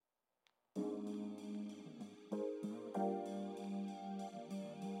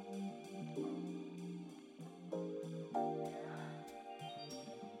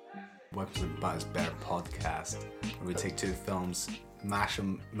what was about his better podcast, where we take two films, mash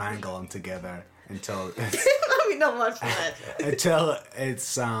them, mangle them together until it's I mean, not much for that. until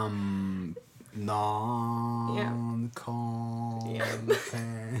it's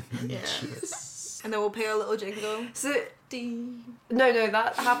non-contentious. And then we'll play our little jingle. So, no,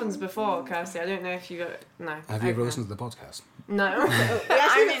 that happens before, Kirsty. I don't know if you got... No. Have you ever listened to the podcast? No. We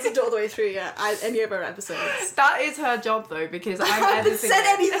actually listened all the way through, any of our episodes. That is her job, though, because I I'm haven't editing said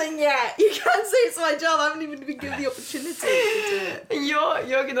it. anything yet. You can't say it's my job. I haven't even been given the opportunity to do it.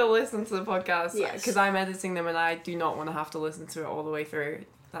 You're going to listen to the podcast Yes. because I'm editing them and I do not want to have to listen to it all the way through.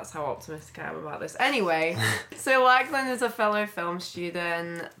 That's how optimistic I am about this. Anyway, so Lachlan is a fellow film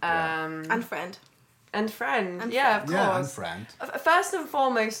student. And friend. And friend. And yeah, of course. Yeah, and friend. First and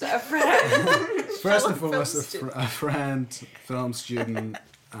foremost, a friend. First and Film foremost, student. a friend, film student.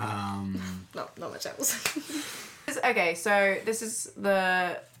 Not much else. Okay, so this is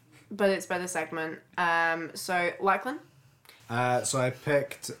the But It's Better segment. So, Lachlan? So I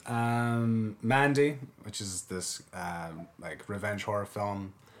picked Mandy, which is this like revenge horror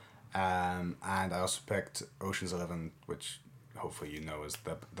film, and I also picked Ocean's 11, which hopefully you know is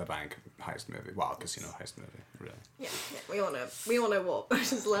the bank heist movie. Well, casino heist movie, really. Yeah, we all know what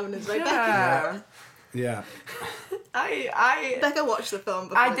Ocean's 11 is, right? Yeah. Yeah. Becca watched the film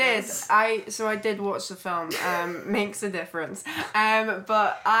before I did. this. I did watch the film. Makes a difference.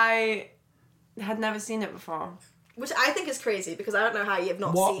 But I had never seen it before. Which I think is crazy because I don't know how you have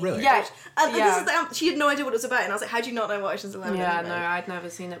not What, seen really? it. Yeah. And Yeah. this is she had no idea what it was about, and I was like, how do you not know what Ocean's 11 is? Yeah, anyway? no, I'd never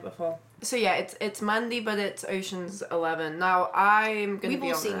seen it before. So yeah, it's Mandy, but it's Ocean's 11. Now I'm gonna We've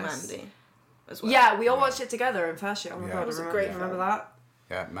be all honest. seen Mandy as well. Yeah, we all watched it together in first year. Oh my Yeah. god, It was a remember, great remember film. that?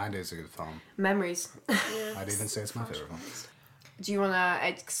 Yeah, Mandy is a good film. Memories. I'd even say it's my favorite film. Do you wanna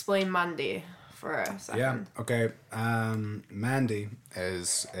explain Mandy for a second? Yeah, okay. Mandy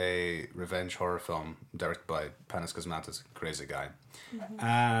is a revenge horror film directed by Panis Cosmatos, crazy guy.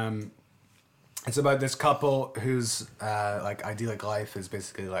 It's about this couple whose like idyllic life is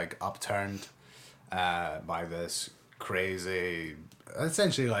basically like upturned by this crazy,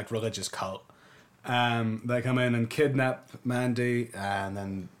 essentially like religious cult. They come in and kidnap Mandy, and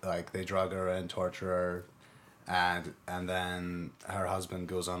then like they drug her and torture her. And then her husband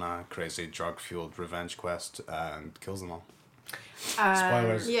goes on a crazy drug-fueled revenge quest and kills them all.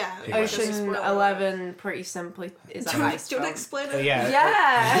 Spoilers. Yeah. Hey, Ocean Spoiler. 11, pretty simply, is a Do you want heist to film. explain it? Yeah.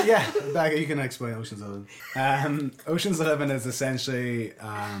 Yeah. Yeah, Becca, you can explain Ocean's 11. Ocean's 11 is essentially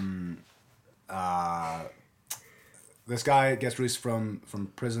this guy gets released from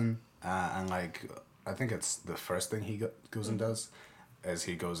prison, and like I think it's the first thing he goes and does is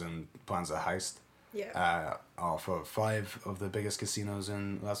he goes and plans a heist. Yeah. Off of 5 of the biggest casinos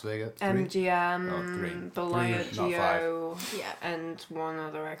in Las Vegas. 3? MGM, Oh, 3. Bellagio, Yeah. and one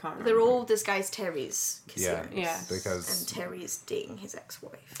other I can't remember. They're all disguised Terry's Yeah, casinos. Yeah. because And Terry's dating his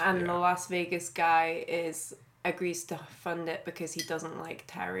ex-wife. And Yeah. the Las Vegas guy agrees to fund it because he doesn't like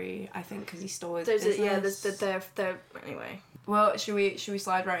Terry. I think because he stole his There's business. they're anyway. Well, should we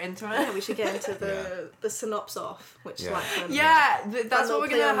slide right into Yeah, it? we should get into the synopsis off, which Yeah. Lachlan. Yeah, that's Little what we're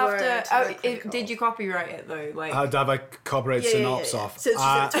play gonna on have words, to. very Oh, critical. did you copyright it though? Like, how have I copyright synopsis off? So it's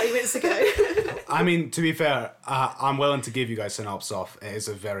just 20 minutes ago. I mean, to be fair, I'm willing to give you guys synopsis off. It is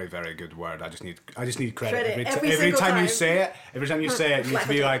a very, very good word. I just need credit, Credit every every single time you time. say it. Every time you say it, you need to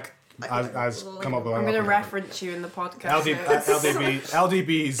be like, as come up with. I'm gonna reference you in the podcast. notes.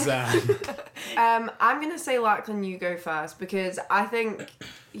 LDB's. I'm gonna say Lachlan, you go first because I think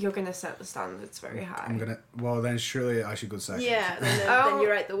you're gonna set the standards very high. I'm gonna. Well, then surely I should go second. Yeah, then Oh,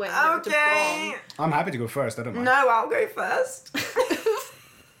 you're right the way. never to Okay. I'm happy to go first. I don't mind. No, I'll go first.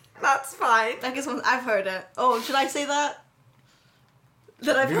 That's fine. bomb. I guess I've heard it. Oh, should I say that?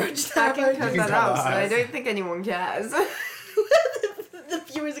 That I've heard I can that. cut can that cut out, that so I out. don't think anyone cares. The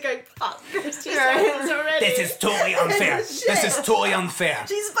viewers are going, fuck, she's Right. heard this already. totally unfair. This is totally unfair.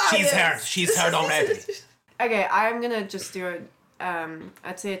 She's biased. She's heard already. Okay, I'm gonna just do a.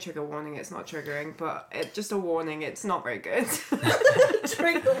 I'd say a trigger warning. It's not triggering, but just a warning. It's not very good.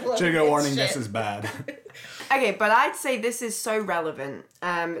 Trigger warning. This is bad. Okay, but I'd say this is so relevant.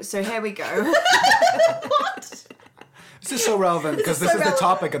 So here we go. What? This is so relevant because this so is the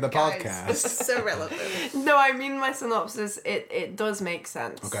topic of the relevant, podcast. guys. This is so relevant. No, I mean my synopsis. It does make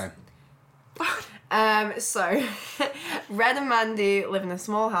sense. Okay. So, Red and Mandy live in a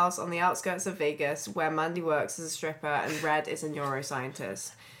small house on the outskirts of Vegas where Mandy works as a stripper and Red is a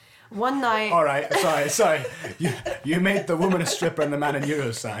neuroscientist. One night... All right. Sorry. You made the woman a stripper and the man a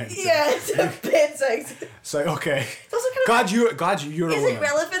neuroscientist. Yeah, it's a bit sexy. So okay. It's also kind of Glad you're a Is woman. it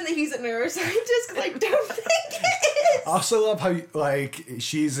relevant that he's a neuroscientist? Because I don't think it is. also love how like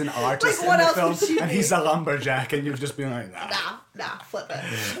she's an artist Like, what in the else film would she and be? he's a lumberjack, and you've just been like, nah. Nah, flip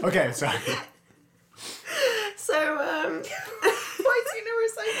it. Okay, sorry. So, Why do you never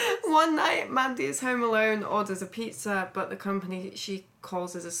say this? one night, Mandy is home alone, orders a pizza, but the company she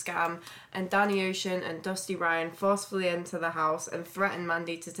calls is a scam, and Danny Ocean and Dusty Ryan forcefully enter the house and threaten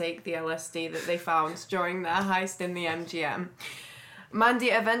Mandy to take the LSD that they found during their heist in the MGM. Mandy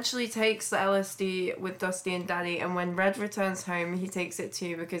eventually takes the LSD with Dusty and Danny, and when Red returns home, he takes it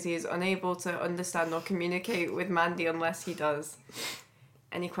too because he is unable to understand or communicate with Mandy unless he does.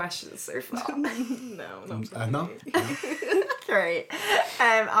 Any questions so far? No, not No? Great.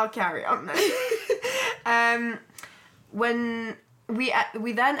 I'll carry on then. When we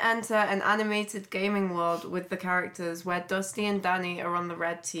then enter an animated gaming world with the characters where Dusty and Danny are on the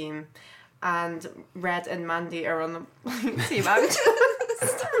red team, and Red and Mandy are on the blue team. I'm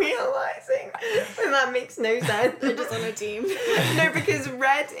just realising that makes no sense. They're just on a team. No, because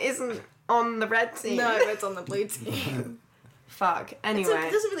Red isn't on the red team. No, it's on the blue team. Fuck. Anyway.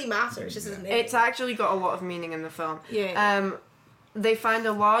 It doesn't really matter. It's just his name. It's actually got a lot of meaning in the film. Yeah. They find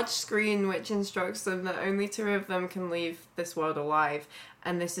a large screen which instructs them that only 2 of them can leave this world alive,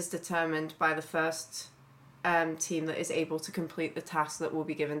 and this is determined by the first team that is able to complete the task that will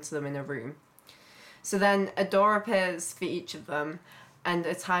be given to them in a room. So then a door appears for each of them, and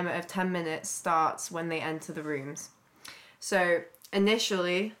a timer of 10 minutes starts when they enter the rooms. So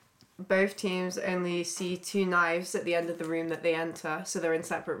initially, both teams only see 2 knives at the end of the room that they enter, so they're in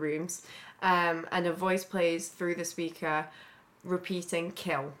separate rooms, and a voice plays through the speaker repeating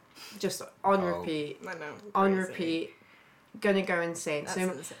kill, just on repeat, I know. on crazy. repeat, gonna go insane. That's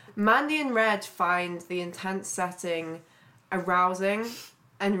So insane. Mandy and Red find the intense setting arousing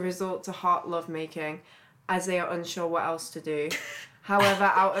and resort to hot lovemaking as they are unsure what else to do. However,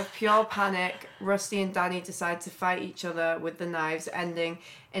 out of pure panic, Rusty and Danny decide to fight each other with the knives, ending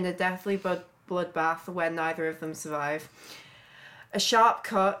in a deathly bloodbath where neither of them survive. A sharp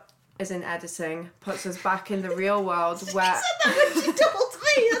cut, as in editing, puts us back in the real world where... You said that when she told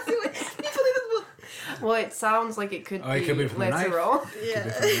me. That's the way. You believe this Well, it sounds like it could It could be from a knife. literal. book? Yeah.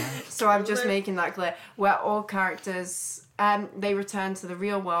 So I'm just making that clear. Where all characters, they return to the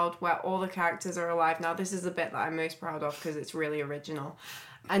real world where all the characters are alive. Now, this is the bit that I'm most proud of because it's really original.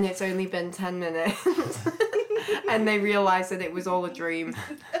 And it's only been 10 minutes. And they realise that it was all a dream.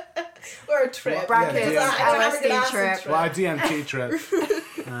 Or a trip. Brackets, Yeah, LSD trip. Well, a DMT trip,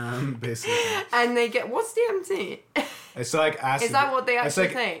 basically. And they get, what's DMT? It's like acid. Is that what they It's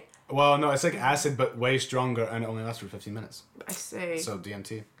actually like, take? Well, no, it's like acid, but way stronger, and it only lasts for 15 minutes. I see. So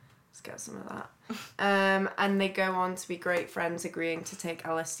DMT. Let's get some of that. And they go on to be great friends, agreeing to take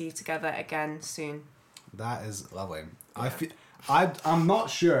LSD together again soon. That is lovely. I'm not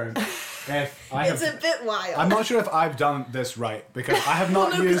sure if I have. It's a bit wild. I'm not sure if I've done this right because I have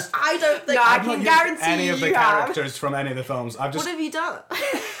not No, 'cause used. I don't think. No, I I've not can used guarantee any of the you have. characters from any of the films. I've just. What have you done?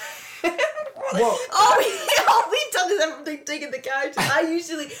 Well, All we've done is everything taken the characters.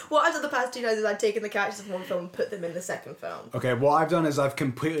 What I've done the past 2 times is I've taken the characters of one film and put them in the second film. okay, what I've done is I've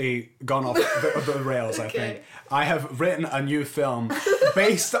completely gone off the rails, I think. Okay. I have written a new film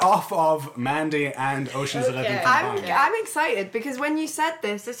based off of Mandy and Ocean's Okay. 11 I'm combined. I'm excited because when you said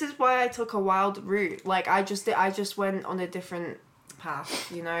this is why I took a wild route. Like I just went on a different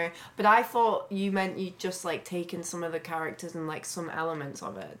path, you know. But I thought you meant you just like taken some of the characters and like some elements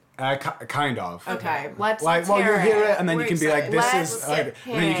of it. Kind of. Okay, let's Like, well, you hear it, and then We're you can be like, excited. "This is," Let's like,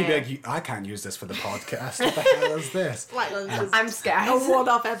 and then you can be hear like, "I can't use this for the podcast. What the hell is this?" Lachlan's just I'm scared. a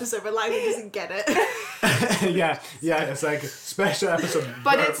one-off episode, but Lachlan doesn't get it. yeah, it's like a special episode.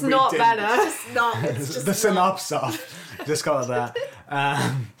 But where it's we not didn't- better. It's not. It's just the not. synopsis. Just call it that.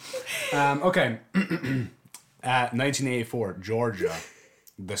 Okay. 1984, Georgia,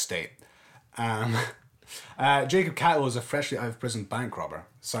 the state. Jacob Cattle is a freshly out of prison bank robber.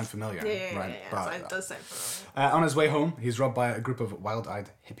 Sound familiar? Yeah. But, So it does sound familiar. on his way home, he's robbed by a group of wild-eyed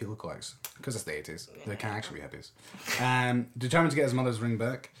hippie lookalikes. Because it's the 80s. They can't actually be hippies. Determined to get his mother's ring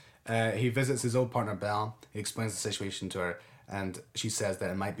back, he visits his old partner, Belle. He explains the situation to her, and she says that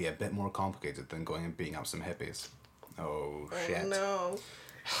it might be a bit more complicated than going and beating up some hippies. Oh, shit. No.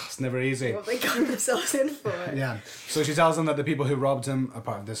 It's never easy. What they got themselves in for. Yeah. So she tells him that the people who robbed him are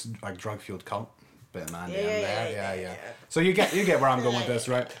part of this like drug-fueled cult. Bit of Mandy in there. Yeah. So you get where I'm going with this,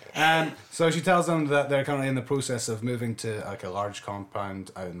 right? So she tells them that they're currently in the process of moving to like a large compound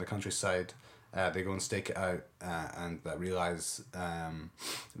out in the countryside. They go and stake it out, and that realize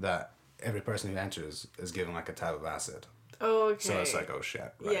that every person who enters is given like a tab of acid. Okay. So it's like, oh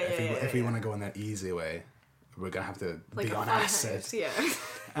shit. Right? Yeah, if we yeah. want to go in that easy way, we're gonna have to like be a on fun acid. house, yeah.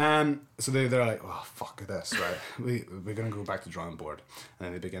 So they're like, oh, fuck this, right? We're going to go back to drawing board. And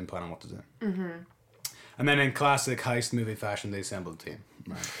then they begin planning what to do. Mm-hmm. And then in classic heist movie fashion, they assemble a team.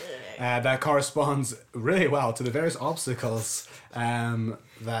 Right? That corresponds really well to the various obstacles that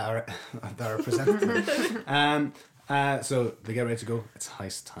are presented. So they get ready to go. It's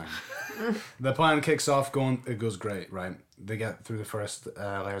heist time. The plan kicks off. It goes great, right? They get through the first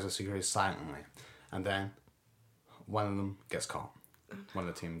layers of security silently, and then one of them gets caught. One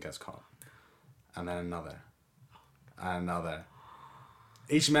of the team gets caught, and then another, and another.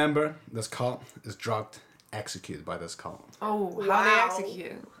 Each member that's caught is drugged, executed by this cult. Oh, how they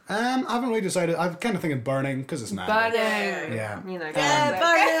execute? I haven't really decided. I'm kind of thinking burning because it's Mandy. Burning. Yeah. You know.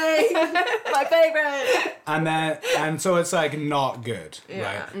 Burning. My favorite. And so it's like not good,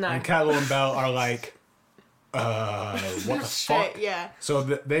 right? No. And Kettle and Bell are like, what the fuck? Yeah. So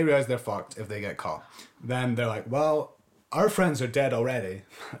they realize they're fucked if they get caught. Then they're like, well, our friends are dead already.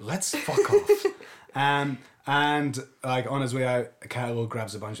 Let's fuck off. And like on his way out, Kettle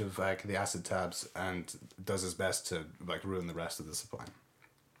grabs a bunch of like the acid tabs and does his best to like ruin the rest of the supply.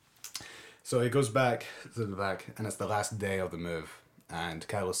 So he goes back to the back, and it's the last day of the move, and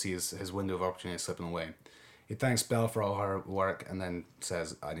Kettle sees his window of opportunity slipping away. He thanks Belle for all her work and then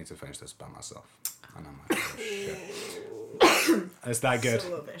says, I need to finish this by myself. And I'm like, oh shit. It's that good.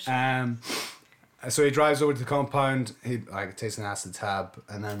 So ambitious. So he drives over to the compound, he like takes an acid tab,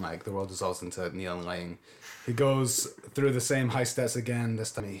 and then like the world dissolves into neon lighting. He goes through the same high steps again.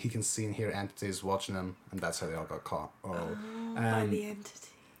 This time he can see and hear entities watching him, and that's how they all got caught. By the entity.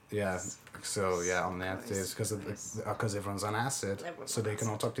 Yeah. So yeah, on the entities because everyone's on acid, so they can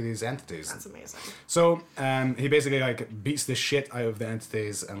all talk to these entities. That's amazing. So he basically like beats the shit out of the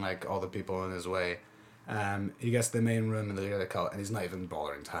entities and like all the people in his way. He gets to the main room in the leader of the cult, and he's not even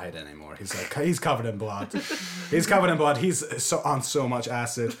bothering to hide anymore. He's like, he's covered in blood. He's covered in blood. He's on so much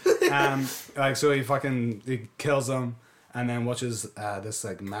acid. Like so he kills them, and then watches this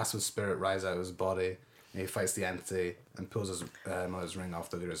like massive spirit rise out of his body. And he fights the entity and pulls his mother's ring off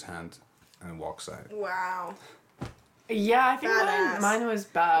the leader's hand and walks out. Wow. Yeah, I think Badass. mine was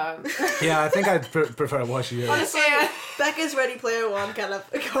bad. Yeah, I think I'd prefer watching yours. Honestly, Becca's Ready Player One kind of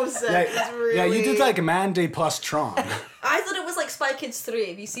concept is really... Yeah, you did like Mandy plus Tron. I thought it was like Spy Kids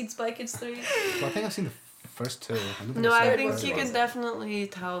 3. Have you seen Spy Kids 3? Well, I think I've seen the first two. No, I think you you can definitely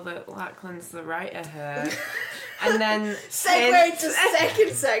tell that Lachlan's the writer here. And then Segue to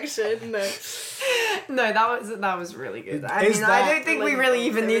second section. No, that was really good. I Is mean, I that- don't think we really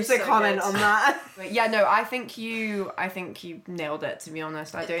even They were need to so comment good. on that. But yeah, no, I think you nailed it. To be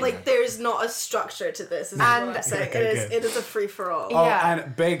honest, I don't. Like, there's not a structure to this. Is what And- I'm saying. Okay, it good. is a free for all. Oh, Yeah.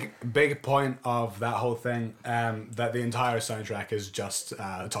 and big point of that whole thing, that the entire soundtrack is just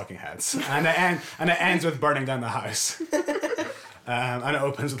Talking Heads, and it ends with burning down the house, and it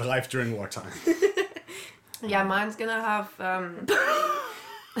opens with life during wartime. Yeah, mine's gonna have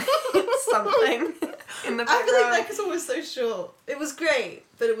something in the I feel background. like Becca's one was so short. It was great,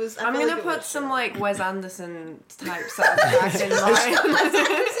 but it was. I'm gonna put some like Wes Anderson type soundtrack in mine.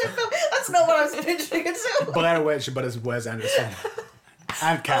 That's not what I was picturing at all. Blair Witch, but it's Wes Anderson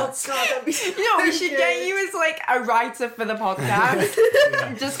and Oh cats. god, that'd be so You know, we should good. get you as like a writer for the podcast.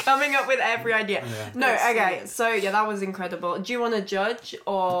 Yeah. Just coming up with every idea. Yeah. No, That's okay, good. so yeah, that was incredible. Do you want to judge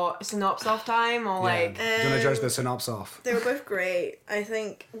or synopsis off time or like? Do you want to judge the synopsis off? They were both great. I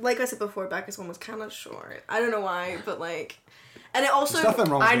think, like I said before, Becca's one was kind of short. I don't know why, but like, and it also. There's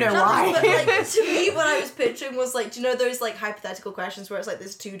nothing wrong I with know it. why. But like to me, what I was picturing was like, do you know those like hypothetical questions where it's like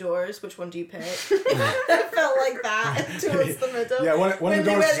there's two doors, which one do you pick? I felt like that towards the middle. Yeah, one when of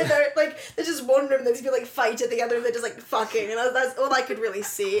they the doors. went in there, like there's just one room, there's people like fight at the other room, they're just like fucking, and that's all I could really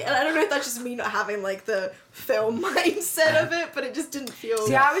see. And I don't know if that's just me not having like the film mindset of it, but it just didn't feel.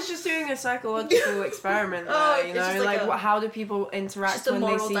 See, I was just doing a psychological experiment there, Oh, you it's know, just like like a- how do people interact just a when they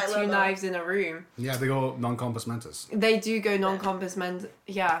moral see two dilemma. knives in a room? Yeah, they go non-compos mentis. They do go non-compass men,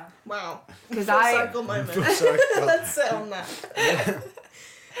 yeah. Wow. Because Full I circle moment. Sorry. Let's sit on that.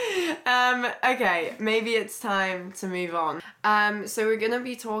 Okay, maybe it's time to move on. So we're gonna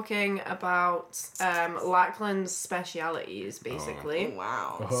be talking about Lachlan's specialities, basically.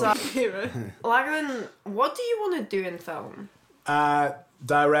 Wow. Oh. So, Lachlan, what do you want to do in film?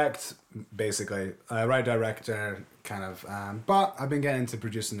 Direct, basically. Write director, kind of. But I've been getting into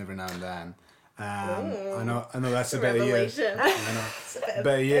producing every now and then. I know that's a bit of you. Revelation. I know. It's a bit of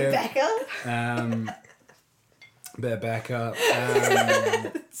Bit of you. Becca. Bit of backup.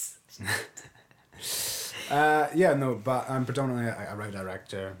 Yeah, no, but I'm predominantly a write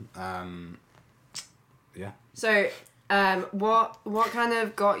director. Yeah. So, what kind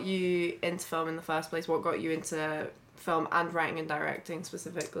of got you into film in the first place? What got you into film and writing and directing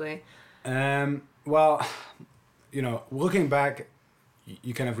specifically? Well, you know, looking back,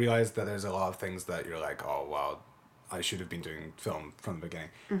 you kind of realize that there's a lot of things that you're like, oh wow, I should have been doing film from the beginning.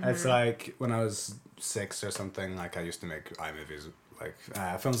 It's like when I was 6 or something, like I used to make iMovies, like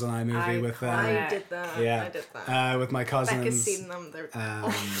films on iMovie with I did that. yeah, I did that. with my cousins. Becca's seen them. They're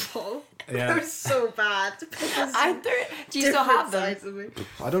awful. Yeah. They're so bad. Do you still have them? Sides of me.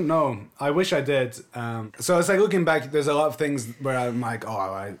 I don't know. I wish I did. So it's like looking back, there's a lot of things where I'm like,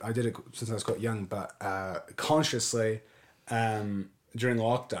 oh, I did it since I was quite young, but consciously, during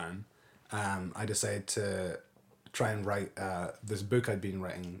lockdown, I decided to try and write this book I'd been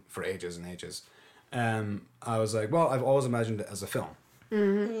writing for ages and ages. I was like, well, I've always imagined it as a film.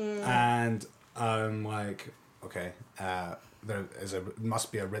 And I'm like, okay,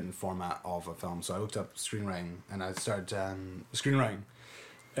 must be a written format of a film. So I looked up screenwriting and I started screenwriting.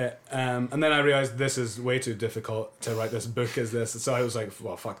 And then I realized this is way too difficult to write this book as this. So I was like,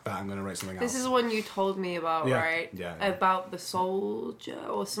 well, fuck that, I'm going to write something else. This is one you told me about, Yeah, right? yeah. About the soldier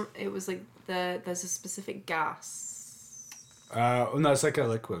or some. It was like there's a specific gas. No, it's like a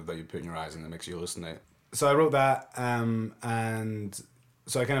liquid that you put in your eyes and it makes you hallucinate. So I wrote that, and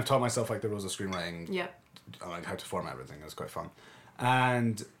so I kind of taught myself like the rules of screenwriting. Yeah. Like how to format everything. It was quite fun.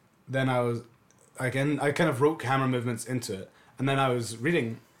 And then I kind of wrote camera movements into it. And then I was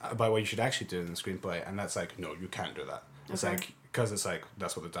reading about what you should actually do in the screenplay. And that's like, no, you can't do that. It's like, because it's like,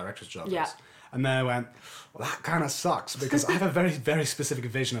 that's what the director's job is. And then I went, well, that kind of sucks because I have a very, very specific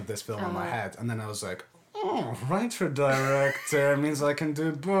vision of this film in my head. And then I was like, oh, writer director means I can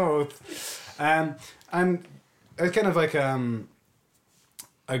do both. And it's kind of like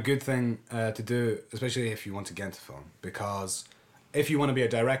a good thing to do, especially if you want to get into film, because if you want to be a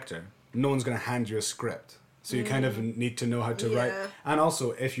director, no one's going to hand you a script. So you kind of need to know how to write. And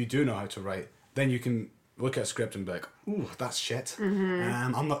also, if you do know how to write, then you can look at a script and be like, ooh, that's shit.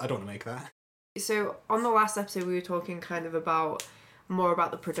 I don't want to make that. So on the last episode, we were talking kind of more about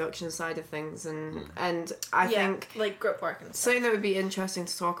the production side of things, and I think like grip work and stuff. something that would be interesting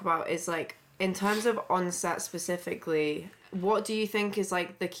to talk about is like in terms of on set specifically, what do you think is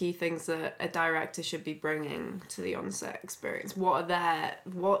like the key things that a director should be bringing to the on-set experience? What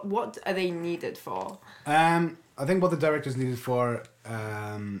are they needed for? I think what the director's needed for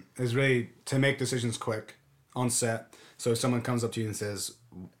is really to make decisions quick on set. So if someone comes up to you and says,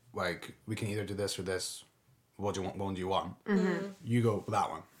 like, we can either do this or this, what do you want? What one do you want? You go that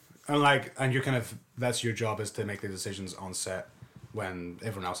one, and you're kind of, that's your job, is to make the decisions on set when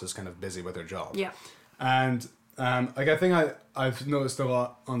everyone else is kind of busy with their job. Yeah, and. Like I think I've noticed a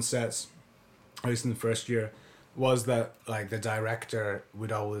lot on sets, at least in the first year, was that like the director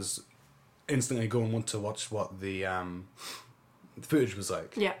would always instantly go and want to watch what the footage was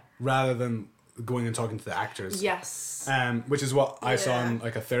like. Yeah. Rather than going and talking to the actors. Yes. Which is what I saw in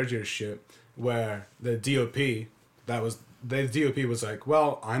like a third year shoot, where the DOP was like,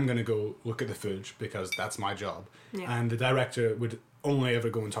 well, I'm gonna go look at the footage because that's my job. Yeah. And the director would only ever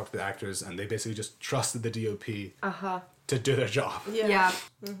go and talk to the actors, and they basically just trusted the DOP to do their job. Yeah.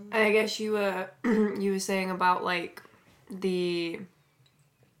 And I guess you were saying about like a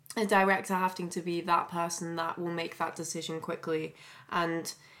director having to be that person that will make that decision quickly,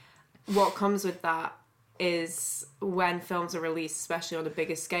 and what comes with that is when films are released, especially on a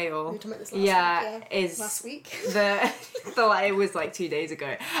bigger scale. We were talking about this last week. It was like 2 days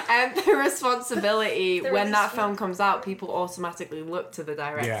ago. The responsibility when that film comes out, people automatically look to the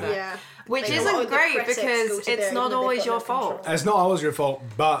director, which like, isn't great because it's not always your fault. It's not always your fault,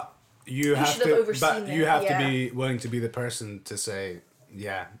 but you have to it. be willing to be the person to say,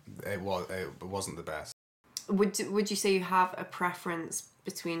 yeah, it wasn't the best. Would you say you have a preference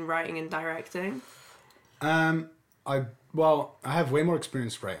between writing and directing? I have way more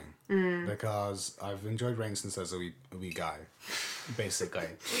experience writing because I've enjoyed writing since I was a wee guy, basically.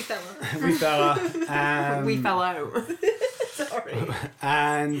 We fella. We fell out. Sorry.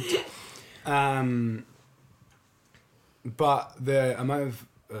 And but the amount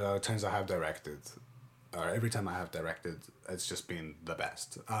of times I have directed, or every time I have directed, it's just been the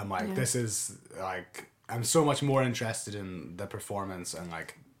best. I'm like, this is like, I'm so much more interested in the performance and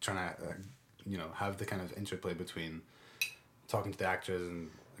like trying to have the kind of interplay between talking to the actors, and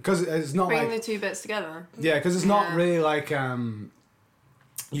because it's not bringing like the two bits together. Yeah, because it's not really like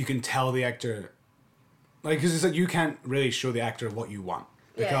you can tell the actor, like, because it's like you can't really show the actor what you want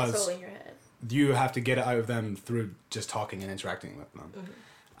because it's all in your head. You have to get it out of them through just talking and interacting with them,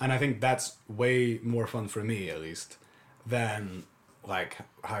 and I think that's way more fun for me, at least, than like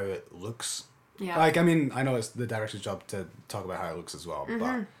how it looks. Yeah. Like, I mean, I know it's the director's job to talk about how it looks as well,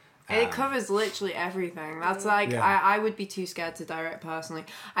 but It covers literally everything. That's like, Yeah. I would be too scared to direct personally.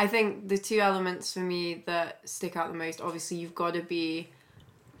 I think the two elements for me that stick out the most, obviously you've got to be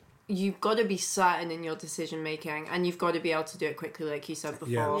certain in your decision making, and you've got to be able to do it quickly, like you said before.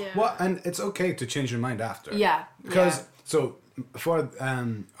 Yeah. Yeah. Well, and it's okay to change your mind after. Yeah. Because so for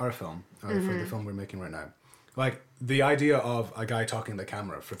our film, or for the film we're making right now, like the idea of a guy talking to the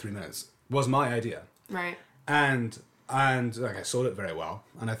camera for 3 minutes was my idea, Right. and like I sold it very well,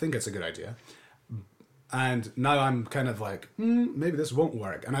 and I think it's a good idea. And now I'm kind of like, maybe this won't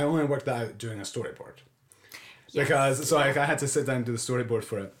work, and I only worked that out doing a storyboard. Yes. Because so like I had to sit down and do the storyboard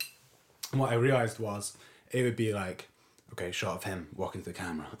for it. And what I realized was it would be like, okay, shot of him walking to the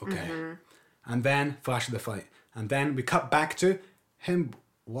camera, okay, and then flash of the fight, and then we cut back to him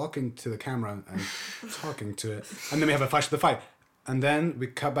walking to the camera and talking to it, and then we have a flash of the fight, and then we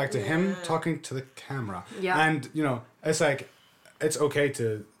cut back to him talking to the camera. Yeah. And you know, it's like it's okay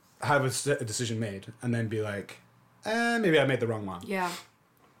to have a decision made and then be like, maybe I made the wrong one. Yeah.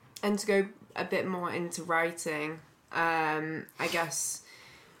 And to go a bit more into writing, I guess,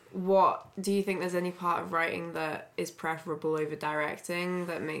 what do you think there's any part of writing that is preferable over directing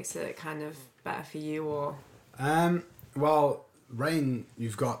that makes it kind of better for you, or? Well, writing,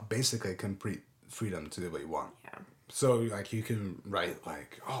 you've got basically complete freedom to do what you want. Yeah. So like you can write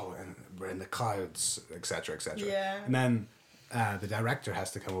like, oh, and we're in the clouds, etc., etc. Yeah. And then the director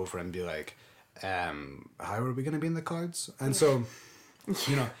has to come over and be like, how are we going to be in the clouds? And so,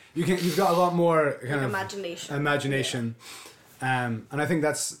 you know, you've got a lot more kind of imagination. And I think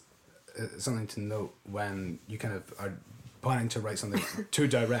that's something to note when you kind of are planning to write something to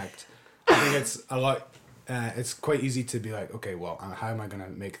direct. I think it's a lot. It's quite easy to be like, okay, well, how am I going to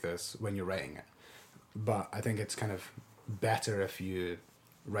make this when you're writing it? But I think it's kind of better if you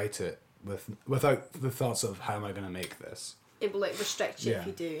write it without the thoughts of how am I going to make this. It will like restrict you if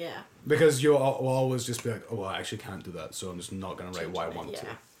you do, yeah. Because you'll always just be like, oh, well, I actually can't do that, so I'm just not going to write what I want to.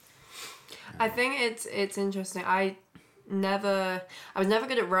 I think it's interesting. I was never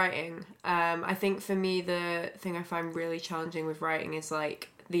good at writing. I think for me the thing I find really challenging with writing is like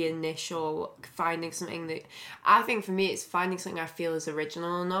the initial finding something that I think for me it's finding something I feel is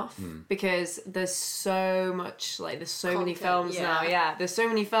original enough, because there's so much, like there's so many films now. Yeah, there's so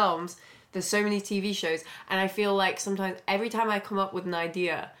many films, there's so many TV shows, and I feel like sometimes every time I come up with an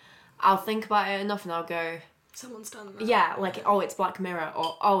idea, I'll think about it enough and I'll go, someone's done that. yeah, like, oh, it's Black Mirror,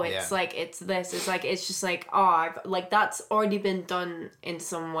 or oh, it's like, it's this, it's like, it's just like, oh, I've, like, that's already been done in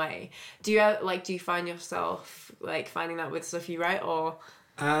some way. Do you find yourself like finding that with stuff you write, or?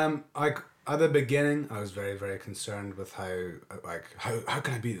 Like at the beginning, I was very, very concerned with how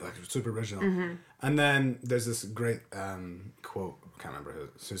can I be like super original? And then there's this great quote, I can't remember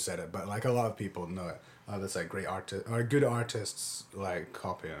who said it, but like a lot of people know it. That's like great artist or good artists like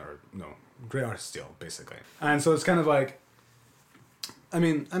copy, or no, great artists steal, basically. And so it's kind of like, I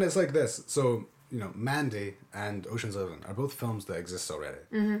mean, and it's like this. So you know, Mandy and Ocean's 11 are both films that exist already,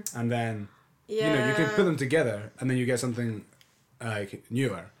 and then you know you can put them together, and then you get something like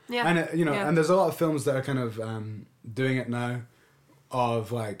newer. Yeah. And you know, and there's a lot of films that are kind of doing it now,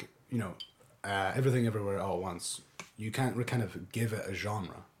 of like, you know, Everything Everywhere All at Once. You can't kind of give it a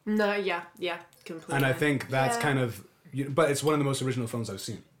genre. No, yeah, completely. And I think that's kind of, but it's one of the most original films I've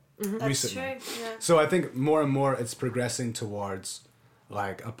seen That's recently. true. Yeah. So I think more and more it's progressing towards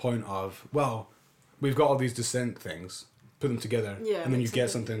like a point of, well, we've got all these distinct things, put them together, and then you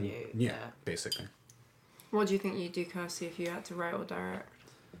get something new, basically. What do you think you'd do, Kirsty, if you had to write or direct?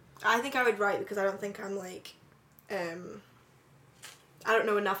 I think I would write, because I don't think I'm like, I don't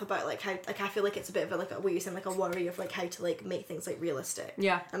know enough about like how, like I feel like it's a bit of a, like what you said, like a worry of like how to like make things like realistic.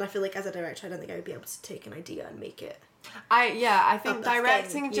 Yeah. And I feel like as a director, I don't think I would be able to take an idea and make it. I think a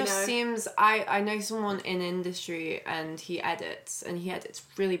directing thing, just seems, I know someone in industry and he edits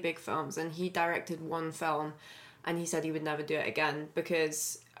really big films, and he directed one film and he said he would never do it again,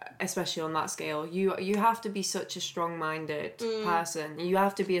 because especially on that scale, you have to be such a strong-minded person. You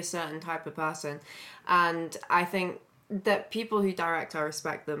have to be a certain type of person. And I think that people who direct, I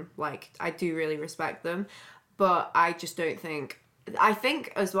respect them. Like, I do really respect them. But I just don't think... I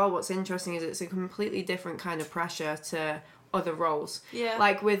think, as well, what's interesting is it's a completely different kind of pressure to other roles. Yeah.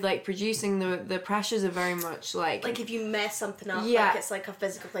 Like, with, like, producing, the pressures are very much, like... Like, if you mess something up, like, it's, like, a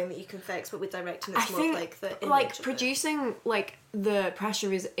physical thing that you can fix, but with directing, it's more like the image like, producing, like, the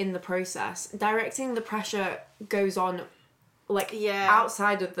pressure is in the process. Directing, the pressure goes on, like,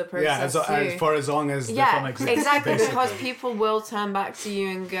 outside of the process, for as long as the film exists. Exactly, because people will turn back to you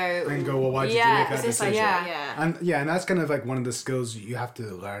and go, well, why did you make that decision? And that's kind of, like, one of the skills you have to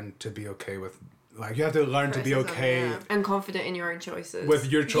learn to be okay with, like you have to learn to be Criticism, okay yeah. And confident in your own choices.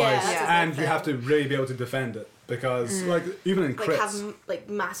 with your choice, that's a and big you have to thing. really be able to defend it because like even in Like crits, have like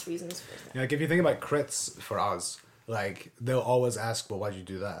mass reasons for it. like if you think about crits for us, like they'll always ask, well, why'd you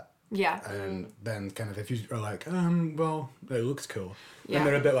do that? Yeah. And then kind of if you are like, well, it looks cool, Yeah. then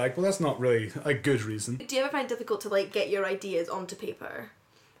they're a bit like, well, that's not really a good reason. Do you ever find it difficult to like get your ideas onto paper?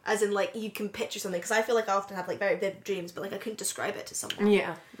 As in, like, you can picture something, because I feel like I often have like very vivid dreams, but like I couldn't describe it to someone.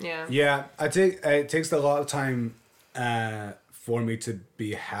 Yeah. Yeah. Yeah, it takes a lot of time for me to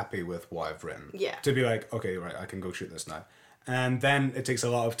be happy with what I've written. Yeah. To be like, okay, right, I can go shoot this now, and then it takes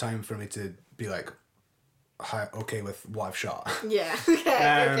a lot of time for me to be like, okay with what I've shot. Yeah.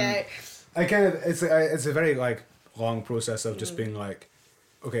 Okay. Okay. I kind of it's a very like long process of just being like,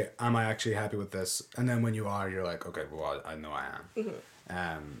 okay, am I actually happy with this? And then when you are, you're like, okay, well, I know I am.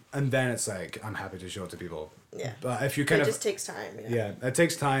 And then it's like I'm happy to show it to people. Yeah. But if you But kind it of just takes time. yeah, it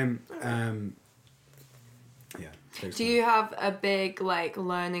takes time. Yeah. It takes Do time. you have a big like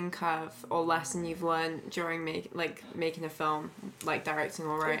learning curve or lesson you've learned during making a film, like directing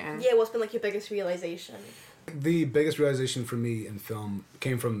or writing? Yeah. What's been like your biggest realization? The biggest realization for me in film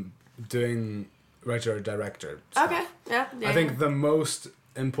came from doing writer or director stuff. Okay. Yeah. I think the most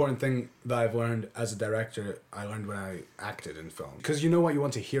important thing that I've learned as a director, I learned when I acted in film. Because you know what you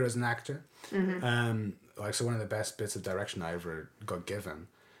want to hear as an actor. Like, so one of the best bits of direction I ever got given,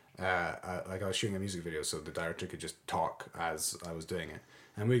 like I was shooting a music video, so the director could just talk as I was doing it.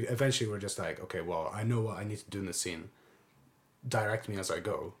 And we eventually were just like, okay, well, I know what I need to do in the scene. Direct me as I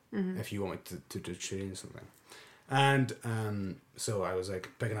go, if you want me to change something. And so I was like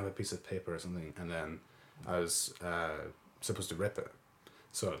picking up a piece of paper or something, and then I was supposed to rip it.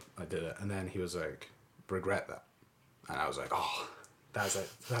 So I did it, and then he was like, regret that. And I was like, oh, that's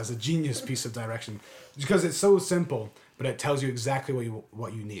a genius piece of direction. Because it's so simple, but it tells you exactly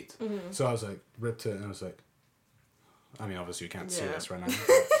what you need. So I was like, ripped it, and I was like, I mean, obviously you can't see Yeah. this right now.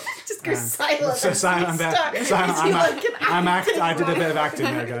 Just go silent. So silent, I did a bit of acting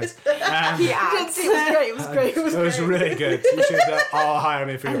there, guys. He It acts. was great. It was great. It was It was great. really good. You should all hire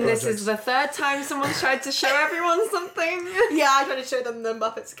me for your And projects. this is the third time someone's tried to show everyone something. Yeah, I tried to show them the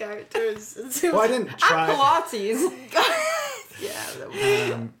Muppets characters. Well, I didn't And try. Pilates. Yeah. That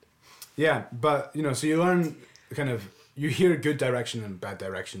was... Yeah, but so you learn kind of, you hear good direction and bad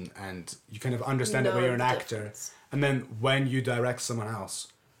direction, and you kind of understand it when know you're an the actor. difference. And then when you direct someone else,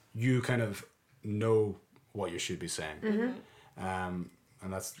 you kind of know what you should be saying. And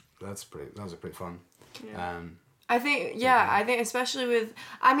that was pretty fun. I think especially with,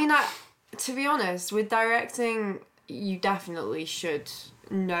 to be honest, with directing, you definitely should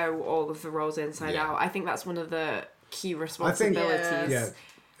know all of the roles inside Yeah. out. I think that's one of the key responsibilities.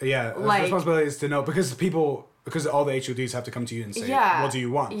 Yeah, Like- responsibility is to know, because all the HODs have to come to you and say, Yeah. what do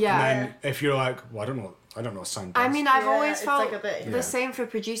you want? Yeah. And then if you're like, well, I don't know what sound does. I've Yeah, always it's felt like a bit, yeah. the same for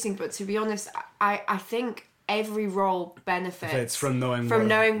producing, but to be honest, I think every role benefits It's from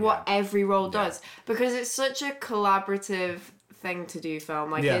knowing what yeah. every role Yeah. does, because it's such a collaborative thing to do film.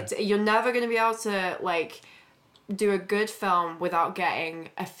 Like Yeah. you're never going to be able to like do a good film without getting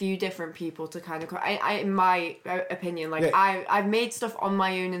a few different people to kind of in my opinion, like Yeah. I've made stuff on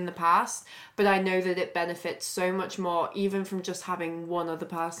my own in the past, but I know that it benefits so much more even from just having one other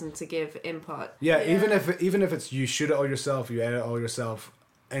person to give input. Yeah, Yeah. even if it's you shoot it all yourself, you edit it all yourself,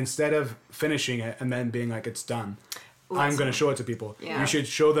 instead of finishing it and then being like it's done, I'm going to show it to people. Yeah. You should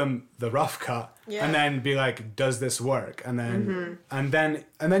show them the rough cut Yeah. and then be like, does this work? And then and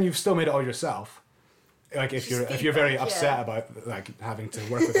then you've still made it all yourself. Like if Just you're very feedback, upset yeah. about like having to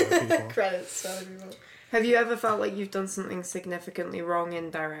work with other people. Credits to other people. Have you ever felt like you've done something significantly wrong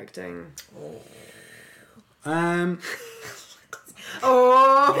in directing?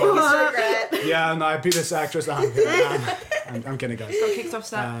 Oh, biggest regret. Yeah, no, I beat this actress. No, I'm kidding, guys. Got kicked off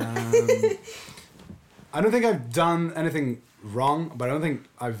set. I don't think I've done anything wrong, but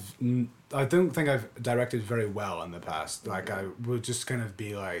I don't think I've directed very well in the past. Like I would just kind of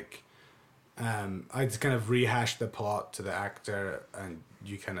be like, I'd kind of rehash the plot to the actor, and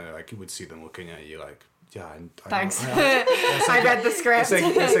you kind of like you would see them looking at you like, yeah, I Thanks. it's like, I read the script.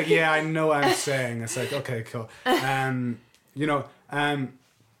 it's like yeah, I know what I'm saying. It's like okay, cool.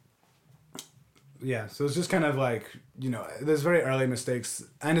 Yeah, so it's just kind of like there's very early mistakes,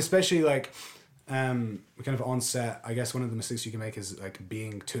 and especially like kind of on set. I guess one of the mistakes you can make is like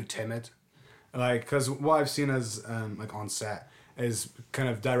being too timid, like because what I've seen as like on set is kind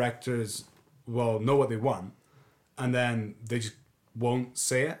of directors will know what they want, and then they just won't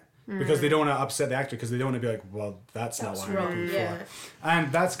say it because they don't want to upset the actor, because they don't want to be like, well, that's not what I'm looking for. Yeah.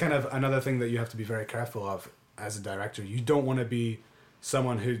 And that's kind of another thing that you have to be very careful of as a director. You don't want to be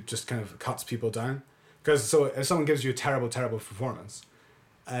someone who just kind of cuts people down. Because so if someone gives you a terrible performance,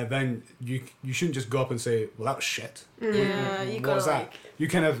 then you shouldn't just go up and say, well, that was shit. Yeah, you what gotta was that? like.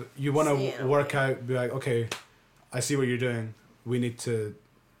 You want see it, to work out, be like, okay, I see what you're doing. We need to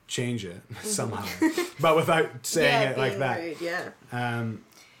change it somehow, but without saying it like being that. rude, yeah.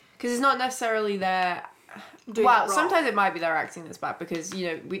 Because it's not necessarily their. Doing Well, it wrong. sometimes it might be their acting that's bad because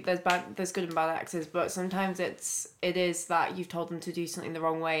there's good and bad actors, but sometimes it is that you've told them to do something the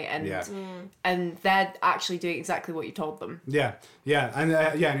wrong way and and they're actually doing exactly what you told them. Yeah,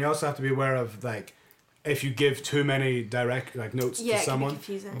 and you also have to be aware of like if you give too many direct like notes to Yeah, it can be someone,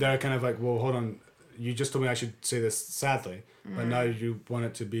 confusing. they're kind of like, well, hold on, you just told me I should say this sadly, but now you want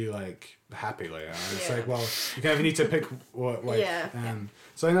it to be like happily. It's like, well, you kind of need to pick what like.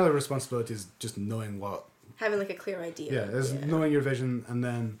 So another responsibility is just knowing what. Having like a clear idea. Yeah, is knowing your vision and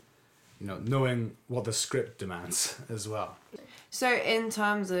then, knowing what the script demands as well. So in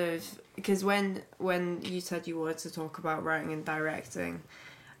terms of, because when you said you wanted to talk about writing and directing,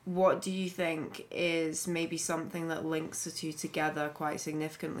 what do you think is maybe something that links the two together quite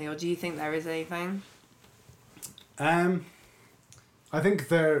significantly, or do you think there is anything? I think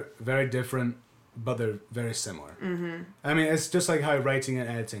they're very different, but they're very similar. Mm-hmm. I mean, it's just like how writing and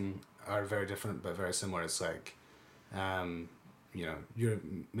editing are very different but very similar. It's like, you're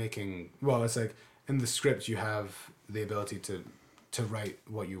making, well, it's like in the script you have the ability to write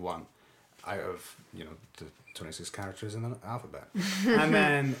what you want out of, the 26 characters in the alphabet.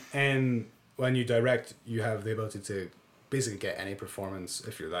 And then when you direct, you have the ability to basically get any performance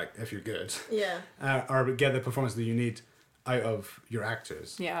if you're good. Yeah. Or get the performance that you need out of your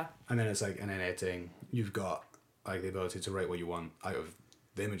actors. Yeah. And then it's like in editing, you've got like the ability to write what you want out of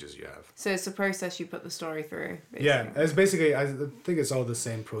the images you have. So it's the process you put the story through. Basically. Yeah, it's basically, I think it's all the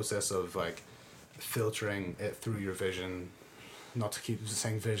same process of like filtering it through your vision, not to keep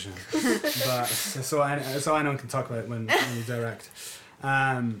saying vision, but so anyone can talk about it when you direct.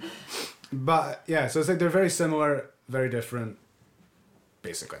 But yeah, so it's like they're very similar, very different,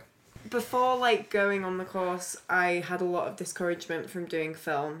 basically. Before like going on the course, I had a lot of discouragement from doing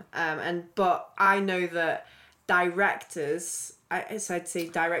film, but I know that directors, I'd say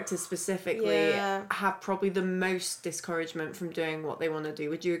directors specifically, have probably the most discouragement from doing what they want to do.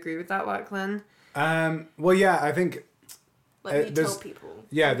 Would you agree with that, Lachlan? Well, yeah, I think. Like you tell people.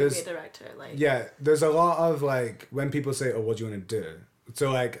 Yeah, be a there's. director, like. Yeah, there's a lot of like when people say, "Oh, what do you want to do?"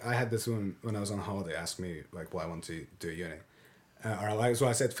 So like, I had this woman when I was on holiday ask me like what I want to do at uni. So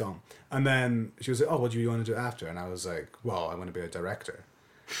I said film, and then she was like, "Oh, what do you want to do after?" And I was like, "Well, I want to be a director,"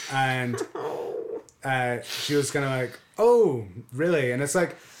 and she was kind of like, "Oh, really?" And it's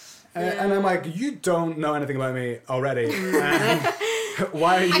like, and I'm like, "You don't know anything about me already.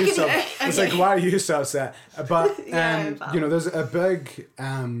 Why are you so?" It's like, "Why are you so upset?" But there's a big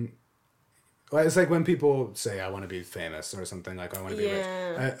like it's like when people say, "I want to be famous" or something like, "I want to be rich,"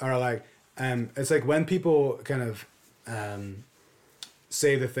 or like, it's like when people kind of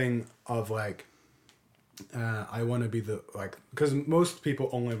say the thing of like, I want to be the, like, because most people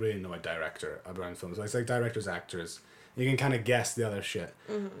only really know a director around films. Like, it's like directors, actors. You can kind of guess the other shit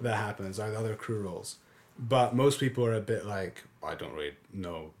that happens, or the other crew roles. But most people are a bit like, I don't really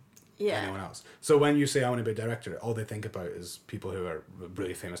know anyone else. So when you say I want to be a director, all they think about is people who are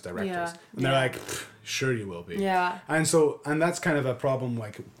really famous directors. Yeah. And they're like, sure you will be. Yeah. And that's kind of a problem,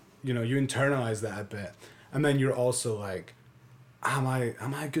 like, you internalize that a bit. And then you're also like, am I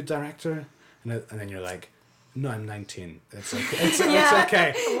a good director? And then you're like, no, I'm 19. It's okay. It's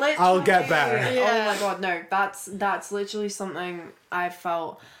okay. I'll get better. Yeah. Oh my god, no. That's literally something I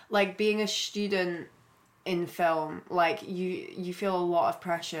felt like being a student in film. Like you feel a lot of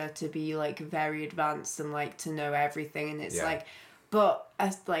pressure to be like very advanced and like to know everything, and it's like, but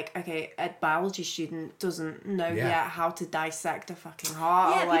as like, okay, a biology student doesn't know yet how to dissect a fucking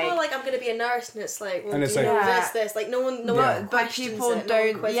heart. Yeah, like, people are like, I'm gonna be a nurse, and it's like, well, and it's do you like, know this, like no one but questions people it, don't.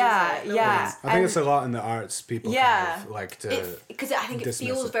 no one quizzes it, I think it's a lot in the arts. People kind of like to, because I think it dismiss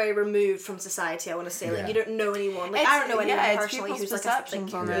feels it. very removed from society. I want to say, like, you don't know anyone. Like, I don't know anyone personally who's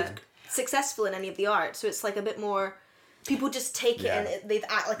like successful in any of the arts, so it's like a bit more. People just take it and they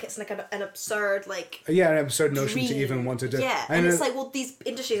act like it's like an absurd, like... Yeah, an absurd notion to even want to do. Yeah, and it's like, well, these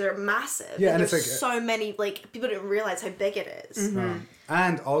industries are massive. Yeah, and it's there's like... so many, like, people don't realise how big it is. Mm-hmm.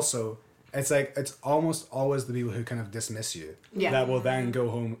 And also, it's like, it's almost always the people who kind of dismiss you that will then go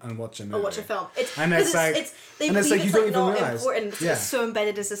home and watch a movie. Or watch a film. They you believe don't it's even not realise. important. It's so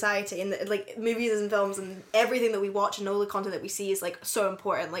embedded in society, and like movies and films and everything that we watch and all the content that we see is like so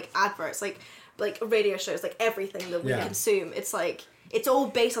important. Like adverts, like radio shows, like everything that we consume. It's like, it's all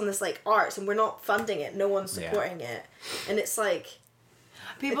based on this like arts, and we're not funding it. No one's supporting it, and it's like,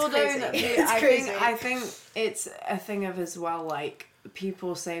 People don't. I think it's a thing of as well. Like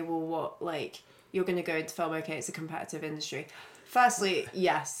people say, well, what like you're going to go into film? Okay, it's a competitive industry. Firstly,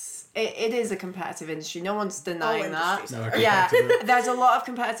 yes, it is a competitive industry. No one's denying that. There's a lot of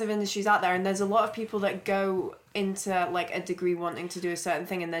competitive industries out there, and there's a lot of people that go into like a degree wanting to do a certain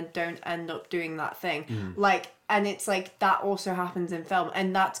thing and then don't end up doing that thing. Like, and it's like that also happens in film,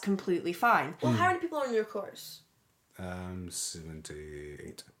 and that's completely fine. Well, how many people are in your course?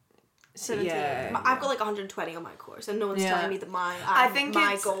 78. 70. Yeah. I've got like 120 on my course, and no one's telling me that my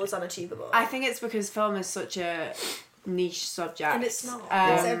goal is unachievable. I think it's because film is such a niche subject, and it's not.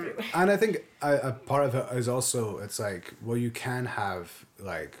 It's everywhere. And I think a part of it is also it's like, well, you can have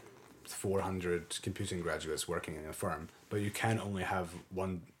like 400 computing graduates working in a firm, but you can only have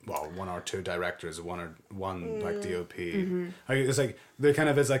one or two directors, one like DOP. Like, it's like there kind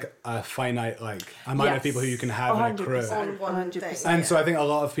of is like a finite like amount of people who you can have in a crew. 100%. And so I think a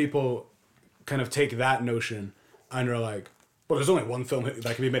lot of people kind of take that notion and are like, well, there's only one film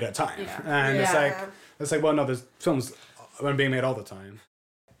that can be made at a time, and it's like well, no, there's films being made all the time.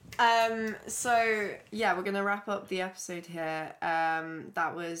 So yeah, we're gonna wrap up the episode here.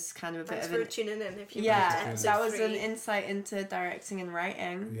 That was kind of a bit of for tuning in. If you that was an insight into directing and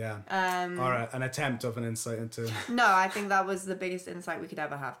writing. Or an attempt of an insight into. No, I think that was the biggest insight we could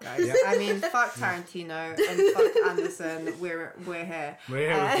ever have, guys. I mean, fuck Tarantino and fuck Anderson. We're here.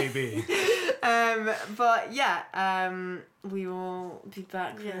 We're here with DB. But yeah, we will be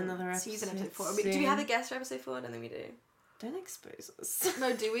back for another episode. Season episode 4. Do we have a guest for episode 4? I don't think we do. Don't expose us.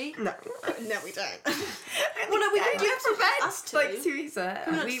 No, do we? No. No, we don't. Well, no, we can do it for us like Teresa.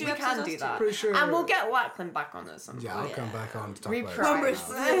 We can do that. Pretty sure. And we'll get Lachlan back on at some point. Yeah, I'll come back on to talk about try. When we're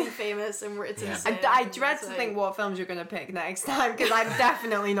really famous and it's insane. I dread to think what films you're going to pick next time, because I'm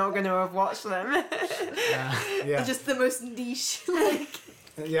definitely not going to have watched them. Yeah. Just the most niche, like...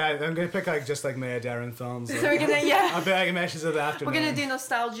 Yeah, I'm gonna pick like just like Maya Deren films. So we're gonna I'll be like Meshes of the Afternoon. We're gonna do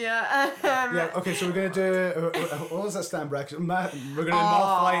nostalgia. Okay, so we're gonna do what was that Stan Braxton? We're gonna do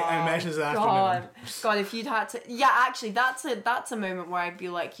Mothlight and Meshes of the Afternoon. God, if you'd had to, actually, that's a moment where I'd be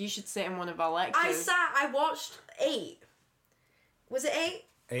like, you should sit in one of our lectures. I watched 8. Was it 8?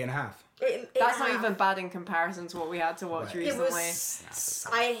 8.5. That's not even bad in comparison to what we had to watch recently.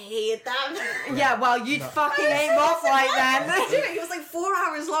 I hated that. Yeah, well, you'd fucking hate Mothlight then. It was like 4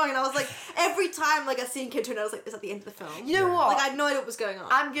 hours long, and I was like, every time like a scene came to an end, I was like, is that the end of the film? You know what? Like, I had no idea what was going on.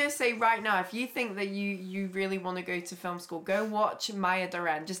 I'm gonna say right now, if you think that you really want to go to film school, go watch Maya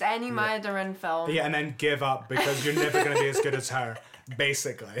Deren. Just any Maya Deren film. Yeah, and then give up because you're never gonna be as good as her.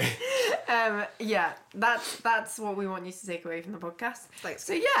 Basically. That's what we want you to take away from the podcast. Thanks.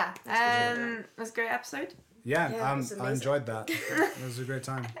 So it was a great episode. Yeah, I enjoyed that. It was a great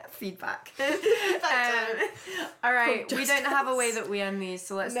time. Feedback. All right, we don't have a way that we end these,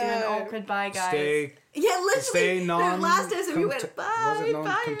 so let's do an awkward bye, guys. Literally. Last episode we went bye. Was it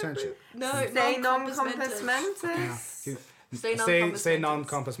non-contentious? No, stay non-compass mentis. Stay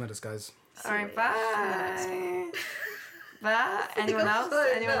non-compass mentis, guys. All right, bye. Bye. Anyone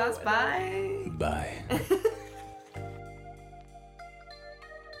else? Bye. Bye.